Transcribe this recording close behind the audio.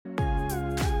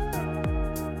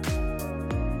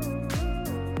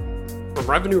From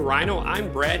Revenue Rhino,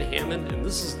 I'm Brad Hammond, and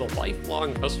this is the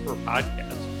Lifelong Customer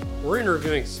Podcast. We're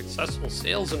interviewing successful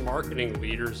sales and marketing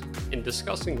leaders and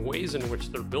discussing ways in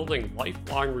which they're building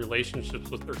lifelong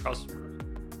relationships with their customers.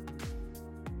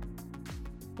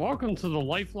 Welcome to the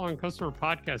Lifelong Customer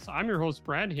Podcast. I'm your host,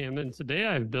 Brad Hammond, and today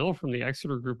I have Bill from the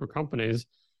Exeter Group of Companies.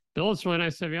 Bill, it's really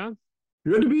nice to have you on.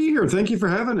 Good to be here. Thank you for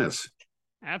having us.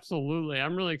 Absolutely.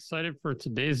 I'm really excited for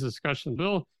today's discussion.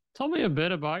 Bill, tell me a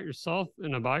bit about yourself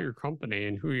and about your company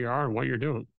and who you are and what you're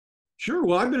doing. Sure.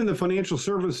 Well, I've been in the financial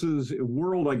services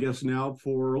world, I guess, now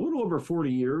for a little over 40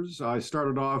 years. I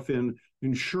started off in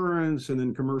insurance and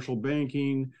then commercial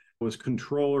banking. Was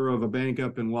controller of a bank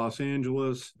up in Los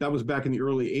Angeles. That was back in the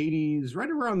early 80s. Right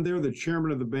around there, the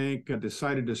chairman of the bank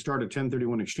decided to start a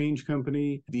 1031 exchange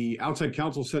company. The outside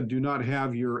counsel said, do not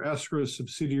have your escrow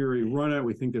subsidiary run it.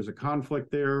 We think there's a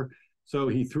conflict there. So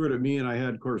he threw it at me, and I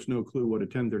had, of course, no clue what a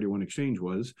 1031 exchange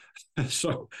was.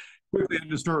 So quickly had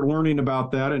to start learning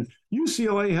about that. And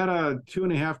UCLA had a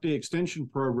 2.5-day extension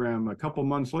program a couple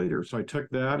months later. So I took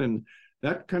that, and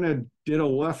that kind of did a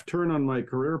left turn on my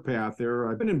career path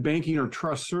there. I've been in banking or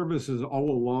trust services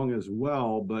all along as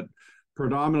well, but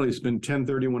predominantly it's been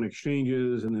 1031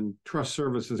 exchanges, and then trust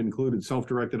services included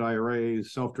self-directed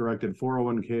IRAs, self-directed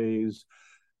 401ks,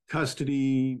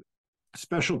 custody,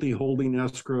 specialty holding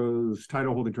escrows,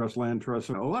 title holding trust, land trust,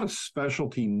 a lot of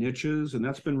specialty niches. And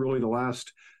that's been really the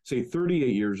last, say,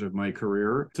 38 years of my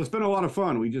career. So it's been a lot of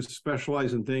fun. We just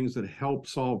specialize in things that help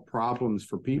solve problems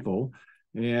for people.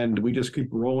 And we just keep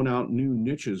rolling out new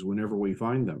niches whenever we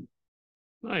find them.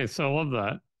 Nice. I love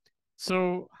that.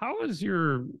 So how has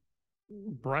your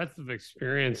breadth of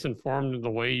experience informed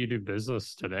the way you do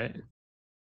business today?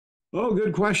 Oh,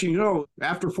 good question.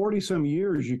 After 40 some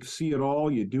years, you see it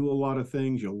all. You do a lot of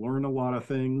things. You learn a lot of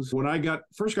things. When I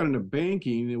first got into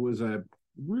banking, it was a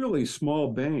really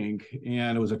small bank,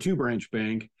 and it was a 2-branch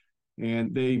bank.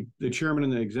 And the chairman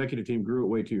and the executive team grew it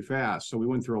way too fast. So we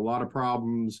went through a lot of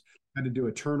problems, had to do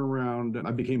a turnaround.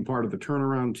 I became part of the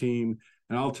turnaround team.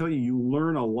 And I'll tell you, you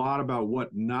learn a lot about what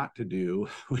not to do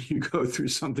when you go through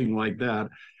something like that.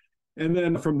 And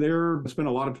then from there, I spent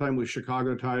a lot of time with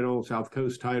Chicago Title, South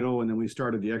Coast Title, and then we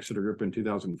started the Exeter Group in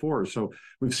 2004. So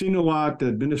we've seen a lot,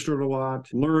 administered a lot,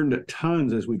 learned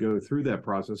tons as we go through that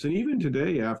process. And even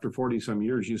today, after 40 some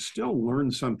years, you still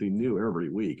learn something new every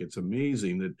week. It's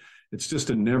amazing that it's just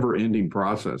a never-ending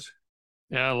process.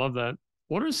 Yeah, I love that.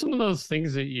 What are some of those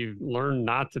things that you've learned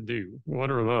not to do?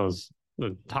 What are those,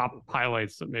 the top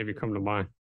highlights that maybe come to mind?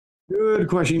 Good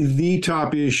question. The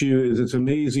top issue is it's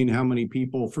amazing how many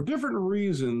people, for different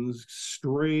reasons,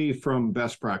 stray from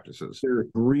best practices. Their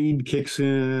greed kicks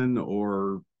in,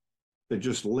 or they're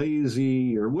just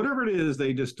lazy, or whatever it is,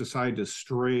 they just decide to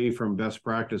stray from best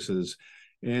practices.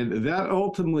 And that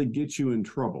ultimately gets you in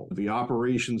trouble. The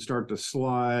operations start to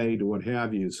slide, what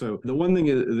have you. So the one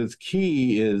thing that's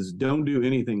key is don't do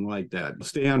anything like that.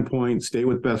 Stay on point, stay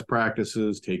with best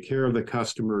practices, take care of the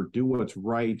customer, do what's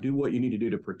right, do what you need to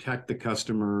do to protect the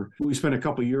customer. We spent a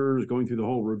couple of years going through the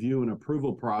whole review and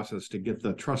approval process to get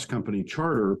the trust company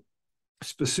charter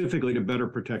specifically to better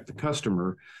protect the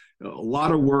customer. A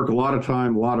lot of work, a lot of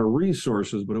time, a lot of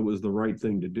resources, but it was the right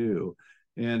thing to do.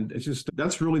 And it's just,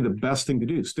 that's really the best thing to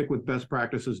do. Stick with best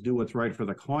practices, do what's right for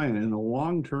the client. And in the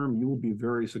long term, you will be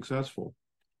very successful.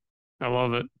 I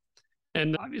love it.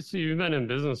 And obviously, you've been in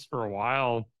business for a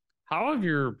while. How have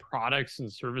your products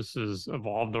and services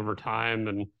evolved over time?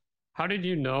 And how did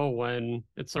you know when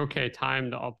it's okay,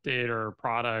 time to update our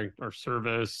product or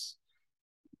service,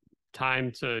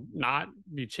 time to not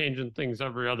be changing things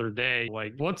every other day?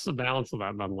 Like, what's the balance of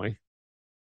that, Bentley?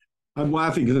 I'm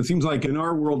laughing because it seems like in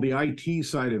our world, the IT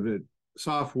side of it,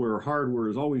 software, hardware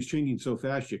is always changing so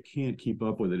fast you can't keep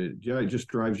up with it. It just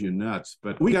drives you nuts.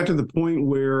 But we got to the point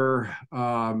where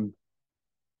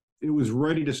it was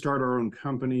ready to start our own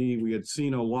company. We had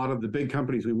seen a lot of the big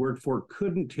companies we worked for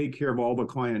couldn't take care of all the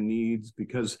client needs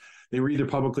because they were either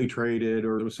publicly traded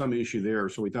or there was some issue there.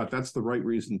 So we thought that's the right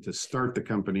reason to start the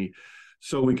company,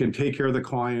 so we can take care of the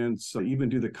clients, even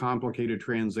do the complicated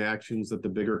transactions that the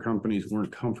bigger companies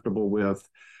weren't comfortable with.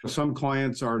 Some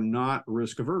clients are not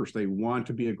risk averse. They want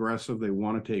to be aggressive. They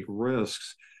want to take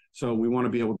risks. So we want to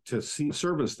be able to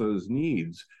service those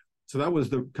needs. So that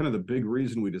was the kind of the big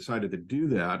reason we decided to do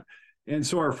that. And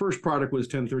so our first product was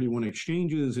 1031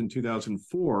 exchanges in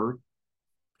 2004.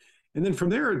 And then from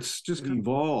there, it's just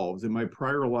evolved. In my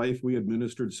prior life, we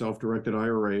administered self-directed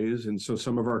IRAs. And so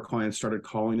some of our clients started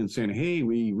calling and saying, hey,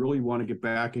 we really want to get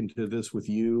back into this with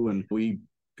you. And we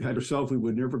had ourselves, we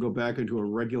would never go back into a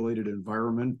regulated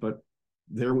environment, but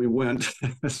there we went.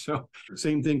 So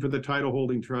same thing for the title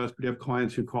holding trust. We have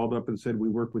clients who called up and said, we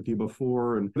worked with you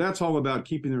before. And that's all about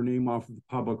keeping their name off of the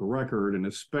public record. And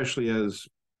especially as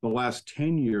the last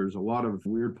 10 years, a lot of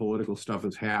weird political stuff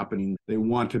is happening. They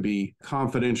want to be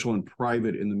confidential and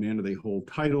private in the manner they hold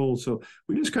titles. So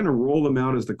we just kind of roll them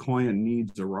out as the client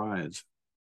needs arise.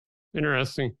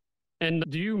 Interesting. And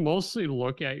do you mostly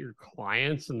look at your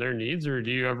clients and their needs, or do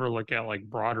you ever look at like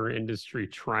broader industry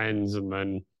trends and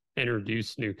then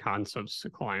introduce new concepts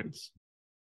to clients?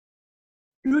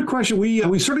 Good question. We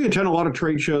certainly attend a lot of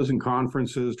trade shows and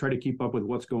conferences, try to keep up with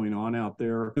what's going on out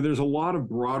there. There's a lot of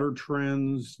broader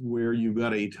trends where you've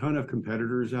got a ton of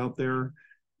competitors out there.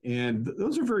 And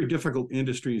those are very difficult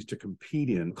industries to compete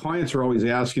in. Clients are always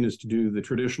asking us to do the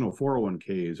traditional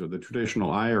 401ks or the traditional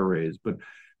IRAs, but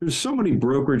there's so many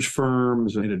brokerage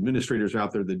firms and administrators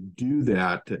out there that do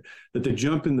that they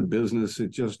jump in the business.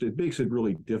 It makes it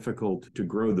really difficult to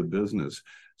grow the business.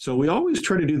 So we always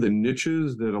try to do the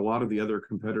niches that a lot of the other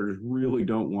competitors really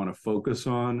don't want to focus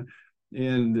on.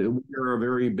 And we're a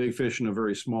very big fish in a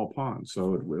very small pond.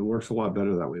 So it works a lot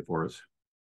better that way for us.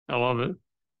 I love it.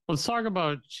 Let's talk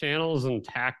about channels and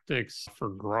tactics for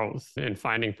growth and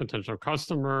finding potential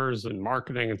customers and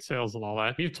marketing and sales and all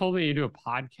that. You've told me you do a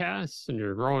podcast and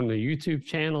you're growing the YouTube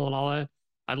channel and all that.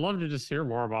 I'd love to just hear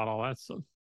more about all that stuff.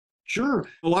 Sure.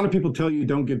 A lot of people tell you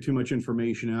don't give too much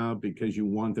information out because you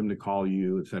want them to call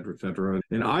you, et cetera, et cetera.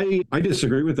 And I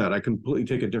disagree with that. I completely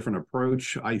take a different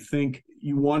approach. I think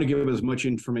you want to give as much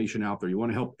information out there. You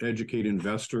want to help educate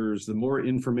investors. The more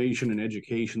information and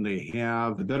education they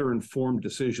have, the better informed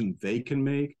decision they can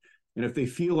make. And if they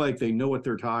feel like they know what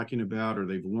they're talking about, or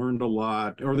they've learned a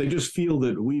lot, or they just feel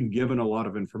that we've given a lot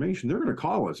of information, they're going to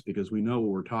call us because we know what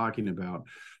we're talking about.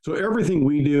 So everything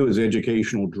we do is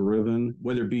educational driven,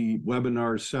 whether it be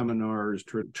webinars, seminars,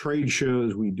 trade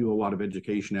shows. We do a lot of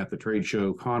education at the trade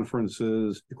show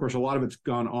conferences. Of course, a lot of it's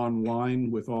gone online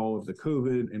with all of the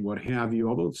COVID and what have you,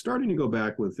 although it's starting to go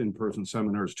back with in-person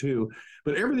seminars too.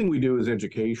 But everything we do is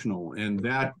educational. And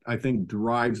that, I think,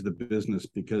 drives the business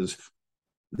because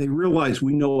they realize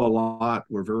we know a lot.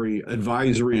 We're very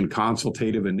advisory and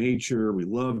consultative in nature. We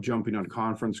love jumping on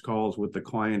conference calls with the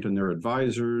client and their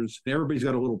advisors. Everybody's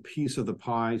got a little piece of the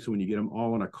pie. So when you get them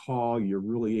all on a call, you're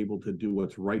really able to do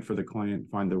what's right for the client,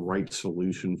 find the right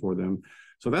solution for them.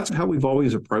 So that's how we've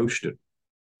always approached it.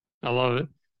 I love it.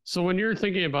 So when you're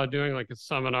thinking about doing like a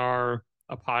seminar,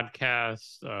 a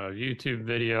podcast, a YouTube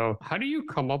video, how do you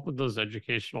come up with those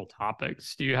educational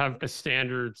topics? Do you have a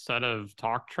standard set of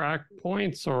talk track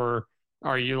points, or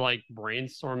are you like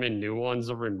brainstorming new ones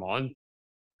every month?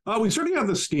 We certainly have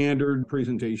the standard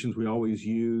presentations we always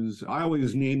use. I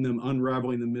always name them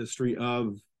Unraveling the Mystery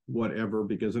of Whatever,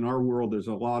 because in our world, there's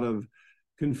a lot of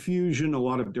confusion, a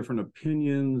lot of different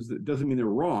opinions. That doesn't mean they're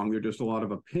wrong. They're just a lot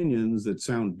of opinions that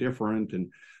sound different. And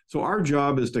so our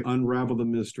job is to unravel the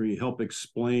mystery, help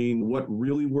explain what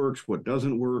really works, what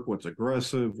doesn't work, what's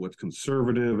aggressive, what's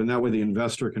conservative, and that way the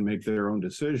investor can make their own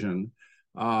decision.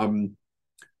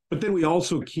 But then we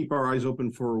also keep our eyes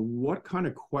open for what kind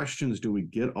of questions do we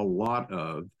get a lot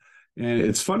of. And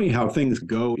it's funny how things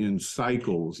go in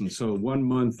cycles. And so one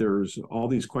month there's all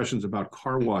these questions about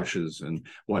car washes and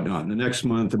whatnot. And the next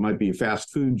month it might be a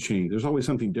fast food chain. There's always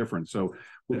something different. So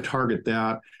we'll target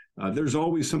that. There's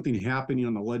always something happening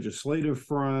on the legislative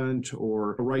front,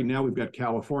 or right now we've got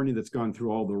California that's gone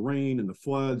through all the rain and the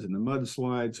floods and the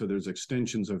mudslides. So there's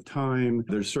extensions of time.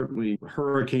 There's certainly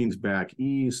hurricanes back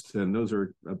east, and those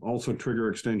are also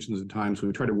trigger extensions of time. So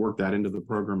we try to work that into the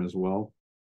program as well.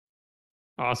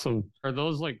 Awesome. Are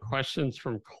those like questions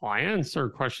from clients or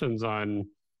questions on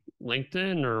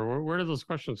LinkedIn, or where do those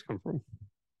questions come from?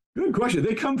 Good question.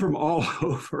 They come from all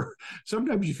over.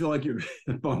 Sometimes you feel like you're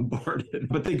bombarded,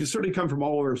 but they can certainly come from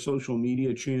all of our social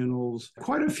media channels.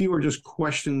 Quite a few are just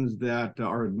questions that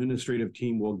our administrative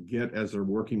team will get as they're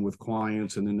working with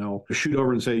clients, and then they'll shoot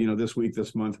over and say, this week,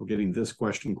 this month, we're getting this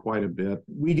question quite a bit.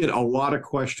 We get a lot of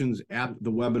questions at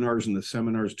the webinars and the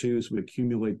seminars too, so we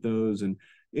accumulate those. And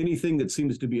anything that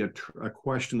seems to be a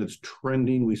question that's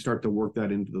trending, we start to work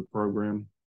that into the program.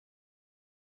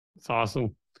 That's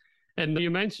awesome. And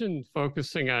you mentioned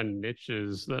focusing on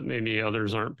niches that maybe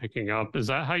others aren't picking up. Is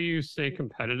that how you stay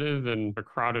competitive in a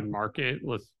crowded market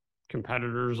with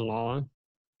competitors and all that?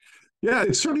 Yeah,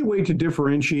 it's certainly a way to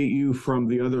differentiate you from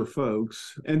the other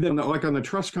folks. And then like on the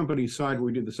trust company side,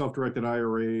 we do the self-directed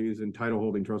IRAs and title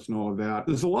holding trusts and all of that.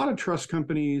 There's a lot of trust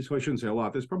companies, well, I shouldn't say a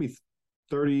lot, there's probably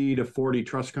 30 to 40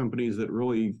 trust companies that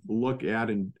really look at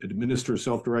and administer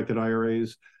self-directed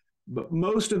IRAs. But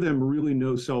most of them really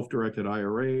know self-directed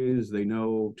IRAs. They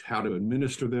know how to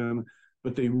administer them.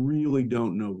 but they really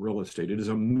don't know real estate. It is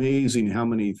amazing how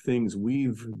many things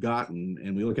we've gotten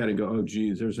and we look at it and go, oh,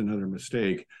 geez, there's another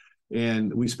mistake.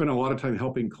 And we spend a lot of time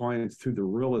helping clients through the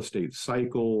real estate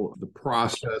cycle, the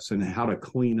process, and how to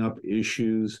clean up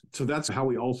issues. So that's how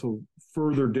we also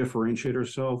further differentiate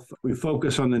ourselves. We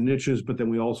focus on the niches, but then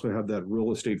we also have that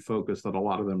real estate focus that a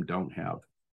lot of them don't have.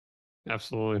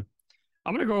 Absolutely.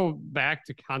 I'm going to go back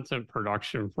to content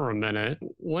production for a minute.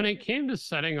 When it came to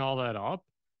setting all that up,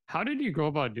 how did you go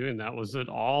about doing that? Was it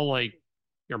all like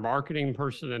your marketing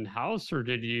person in-house, or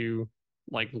did you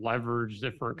like leverage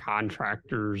different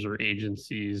contractors or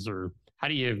agencies, or how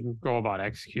do you go about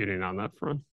executing on that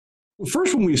front?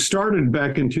 First, when we started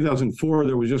back in 2004,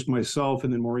 there was just myself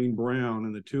and then Maureen Brown,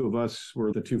 and the two of us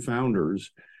were the two founders.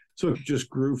 So it just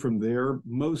grew from there.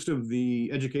 Most of the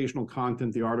educational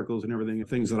content, the articles and everything,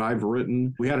 things that I've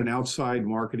written, we had an outside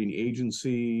marketing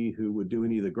agency who would do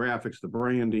any of the graphics, the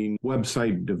branding,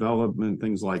 website development,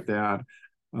 things like that.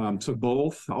 So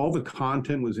both, all the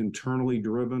content was internally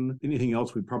driven. Anything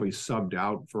else we probably subbed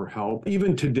out for help.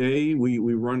 Even today, we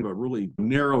run a really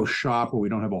narrow shop where we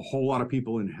don't have a whole lot of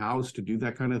people in-house to do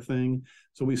that kind of thing.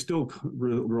 So we still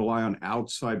rely on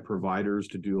outside providers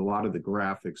to do a lot of the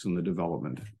graphics and the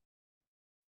development.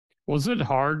 Was it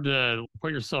hard to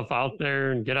put yourself out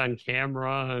there and get on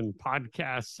camera and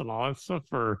podcasts and all that stuff,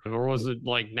 or was it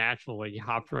like natural, like you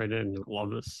hopped right in and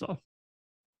love this stuff?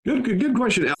 Good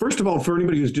question. First of all, for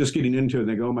anybody who's just getting into it and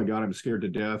they go, oh my God, I'm scared to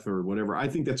death or whatever, I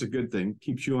think that's a good thing.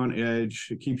 Keeps you on edge,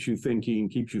 it keeps you thinking,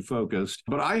 keeps you focused.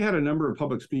 But I had a number of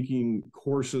public speaking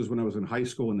courses when I was in high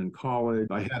school and then college.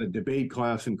 I had a debate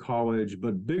class in college,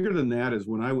 but bigger than that is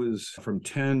when I was from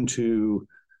 10 to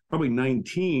probably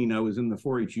 19, I was in the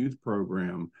 4-H youth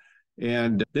program.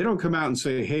 And they don't come out and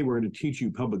say, hey, we're going to teach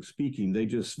you public speaking. They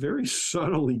just very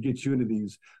subtly get you into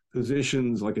these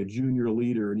positions like a junior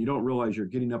leader, and you don't realize you're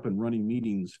getting up and running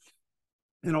meetings.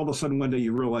 And all of a sudden, one day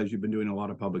you realize you've been doing a lot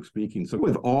of public speaking. So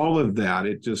with all of that,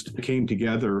 it just came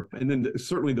together. And then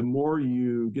certainly the more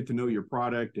you get to know your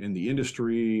product and the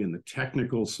industry and the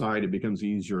technical side, it becomes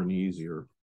easier and easier.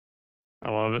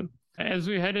 I love it. As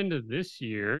we head into this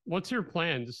year, what's your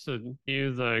plan? Just to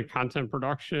do the content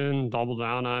production, double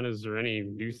down on? Is there any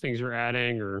new things you're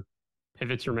adding or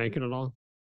pivots you're making at all?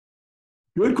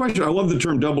 Good question. I love the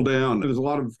term double down. There's a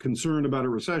lot of concern about a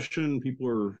recession.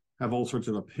 People have all sorts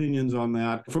of opinions on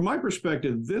that. From my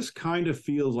perspective, this kind of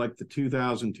feels like the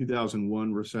 2000,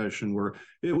 2001 recession, where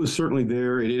it was certainly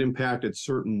there. It impacted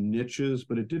certain niches,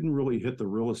 but it didn't really hit the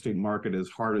real estate market as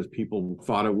hard as people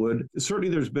thought it would. Certainly,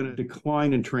 there's been a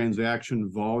decline in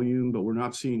transaction volume, but we're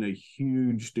not seeing a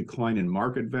huge decline in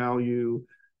market value.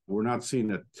 We're not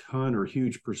seeing a ton or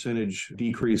huge percentage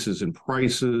decreases in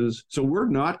prices. So we're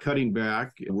not cutting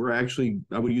back. We're actually,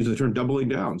 I would use the term doubling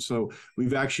down. So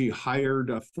we've actually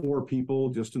hired 4 people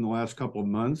just in the last couple of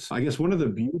months. I guess one of the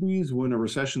beauties when a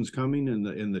recession's coming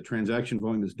and the transaction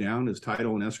volume is down is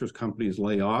title and escrow companies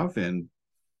lay off, and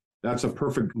that's a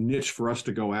perfect niche for us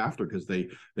to go after because they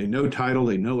know title,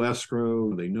 they know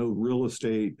escrow, they know real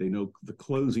estate, they know the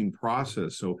closing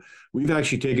process. So we've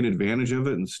actually taken advantage of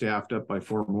it and staffed up by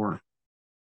 4 more.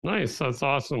 Nice. That's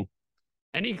awesome.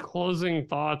 Any closing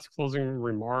thoughts, closing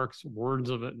remarks, words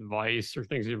of advice, or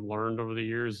things you've learned over the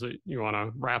years that you want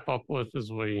to wrap up with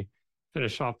as we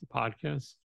finish off the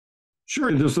podcast?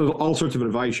 Sure. There's all sorts of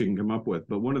advice you can come up with.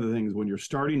 But one of the things when you're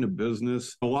starting a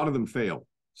business, a lot of them fail.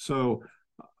 So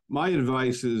my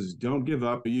advice is don't give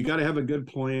up. You got to have a good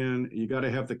plan. You got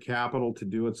to have the capital to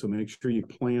do it. So make sure you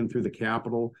plan through the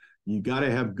capital. You got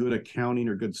to have good accounting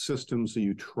or good systems so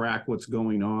you track what's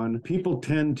going on. People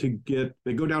tend to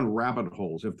they go down rabbit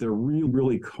holes. If they're really,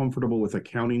 really comfortable with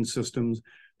accounting systems,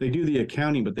 they do the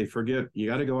accounting, but they forget you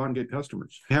got to go out and get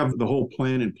customers. Have the whole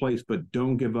plan in place, but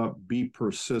don't give up. Be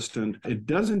persistent. It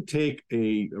doesn't take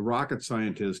a rocket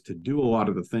scientist to do a lot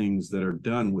of the things that are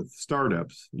done with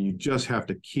startups. You just have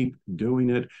to keep doing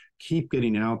it, keep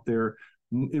getting out there.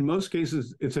 In most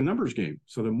cases, it's a numbers game.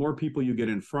 So the more people you get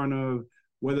in front of,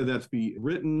 whether that's be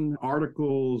written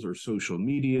articles or social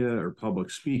media or public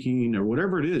speaking or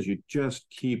whatever it is, you just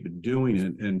keep doing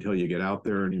it until you get out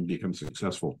there and you become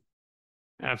successful.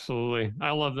 Absolutely. I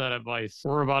love that advice.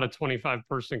 We're about a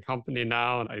 25-person company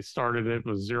now, and I started it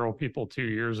with 0 people 2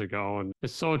 years ago. And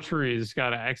it's so true. You just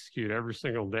got to execute every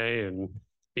single day and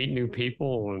meet new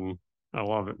people. And I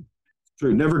love it.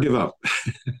 True. Never give up.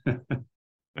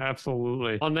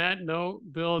 Absolutely. On that note,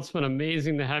 Bill, it's been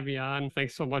amazing to have you on.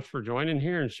 Thanks so much for joining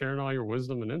here and sharing all your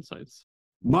wisdom and insights.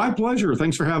 My pleasure.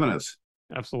 Thanks for having us.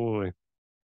 Absolutely.